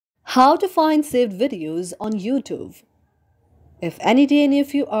How to find saved videos on YouTube. If any day any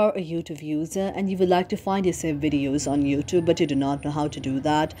of you are a YouTube user and you would like to find your saved videos on YouTube but you do not know how to do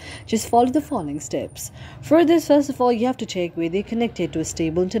that, just follow the following steps. For this, first of all, you have to check whether you're connected to a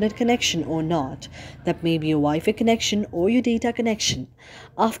stable internet connection or not. That may be a Wi-Fi connection or your data connection.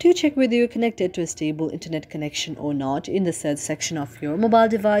 After you check whether you're connected to a stable internet connection or not, in the search section of your mobile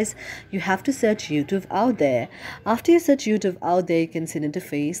device, you have to search YouTube out there. After you search YouTube out there, you can see an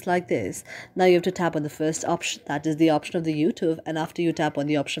interface like this. Now you have to tap on the first option, that is the option of the YouTube. And after you tap on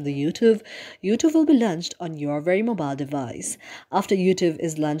the option of the YouTube will be launched on your very mobile device. After YouTube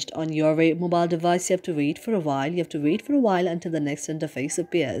is launched on your very mobile device, you have to wait for a while. You have to wait for a while until the next interface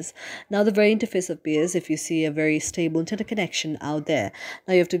appears. Now the very interface appears if you see a very stable internet connection out there.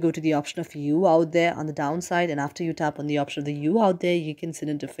 Now you have to go to the option of you out there on the downside, and after you tap on the option of the you out there, you can see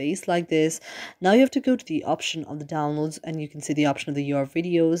an interface like this. Now you have to go to the option of the downloads, and you can see the option of the your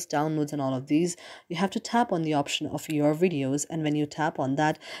videos, downloads, and all of these. You have to tap on the option of your videos, and when you tap on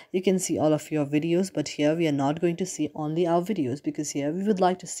that, you can see all of your videos. But here we are not going to see only our videos, because here we would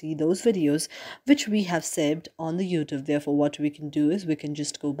like to see those videos which we have saved on the YouTube. Therefore, what we can do is we can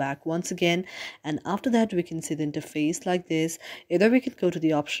just go back once again, and after that we can see the interface like this. Either we can go to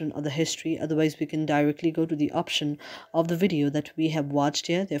the option of the history, otherwise we can directly go to the option of the video that we have watched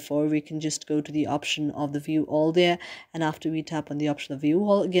here. Therefore, we can just go to the option of the view all there, and after we tap on the option of view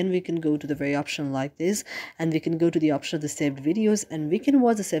all, again we can go to the very option like this, and we can go to the option of the saved videos, and we can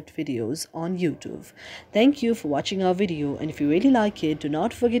watch the saved videos on YouTube. Thank you for watching our video, and if you really like it, do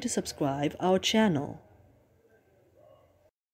not forget to subscribe our channel.